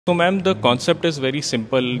So, ma'am, the concept is very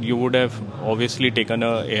simple. You would have obviously taken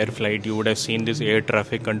a air flight. You would have seen these air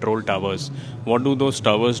traffic control towers. What do those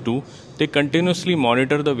towers do? They continuously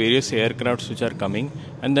monitor the various aircrafts which are coming,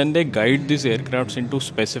 and then they guide these aircrafts into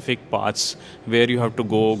specific paths where you have to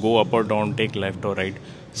go up or down, take left or right.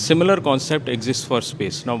 Similar concept exists for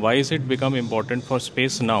space. Now, why is it become important for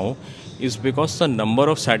space now? Is because the number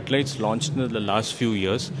of satellites launched in the last few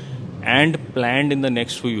years and planned in the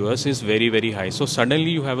next few years is very, very high. So suddenly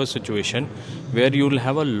you have a situation where you will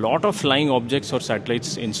have a lot of flying objects or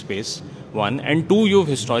satellites in space, one, and two, you've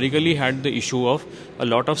historically had the issue of a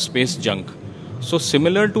lot of space junk. So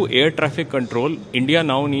similar to air traffic control, India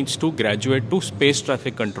now needs to graduate to space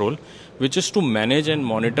traffic control, which is to manage and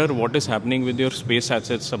monitor what is happening with your space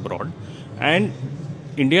assets abroad. And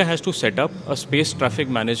India has to set up a space traffic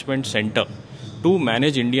management center to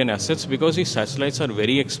manage Indian assets, because these satellites are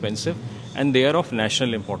very expensive and they are of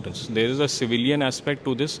national importance. There is a civilian aspect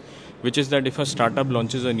to this, which is that if a startup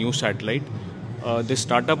launches a new satellite, the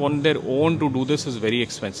startup on their own to do this is very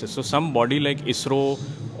expensive. So some body like ISRO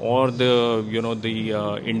or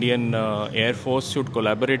the Indian Air Force should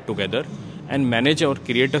collaborate together and manage or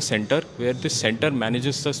create a center where this center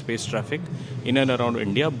manages the space traffic in and around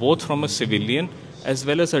India, both from a civilian as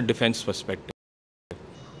well as a defense perspective.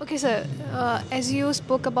 Okay, sir. As you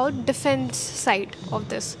spoke about defense side of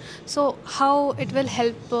this, so how it will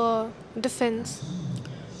help defense?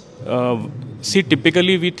 See,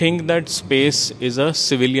 typically we think that space is a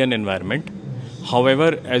civilian environment.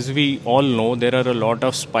 However, as we all know, there are a lot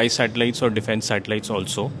of spy satellites or defense satellites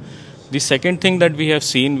also. The second thing that we have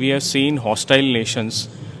seen hostile nations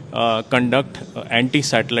conduct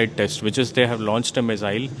anti-satellite tests, which is they have launched a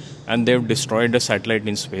missile and they have destroyed a satellite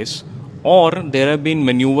in space. Or there have been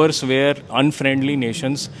maneuvers where unfriendly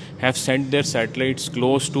nations have sent their satellites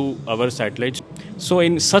close to our satellites. So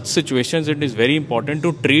in such situations, it is very important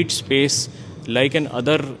to treat space like an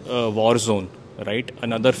other war zone, right?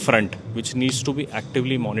 Another front, which needs to be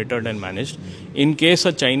actively monitored and managed. In case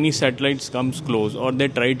a Chinese satellite comes close or they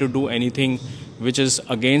try to do anything which is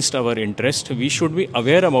against our interest, we should be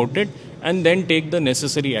aware about it and then take the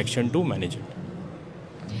necessary action to manage it.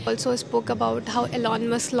 Also spoke about how Elon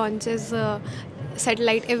Musk launches a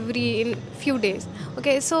satellite in few days.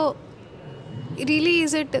 Okay, so really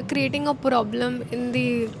is it creating a problem in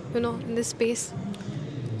the space?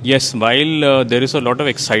 Yes, while there is a lot of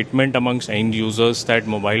excitement amongst end users that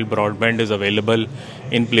mobile broadband is available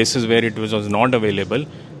in places where it was not available,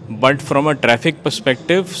 but from a traffic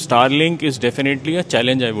perspective, Starlink is definitely a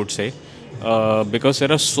challenge, I would say. Because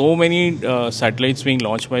there are so many satellites being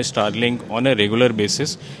launched by Starlink on a regular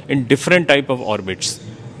basis in different type of orbits,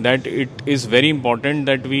 that it is very important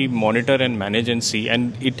that we monitor and manage and see,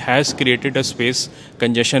 and it has created a space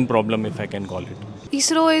congestion problem, if I can call it.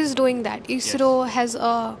 ISRO is doing that. ISRO has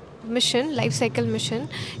a mission, life cycle mission,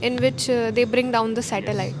 in which they bring down the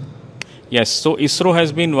satellite. Yes, so ISRO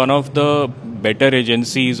has been one of the better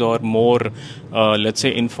agencies or more, let's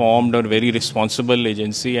say, informed or very responsible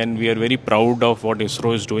agency, and we are very proud of what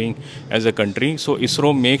ISRO is doing as a country. So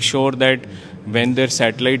ISRO makes sure that when their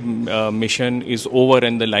satellite mission is over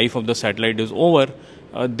and the life of the satellite is over,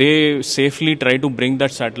 they safely try to bring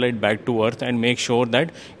that satellite back to Earth and make sure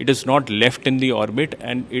that it is not left in the orbit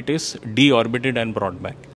and it is deorbited and brought back.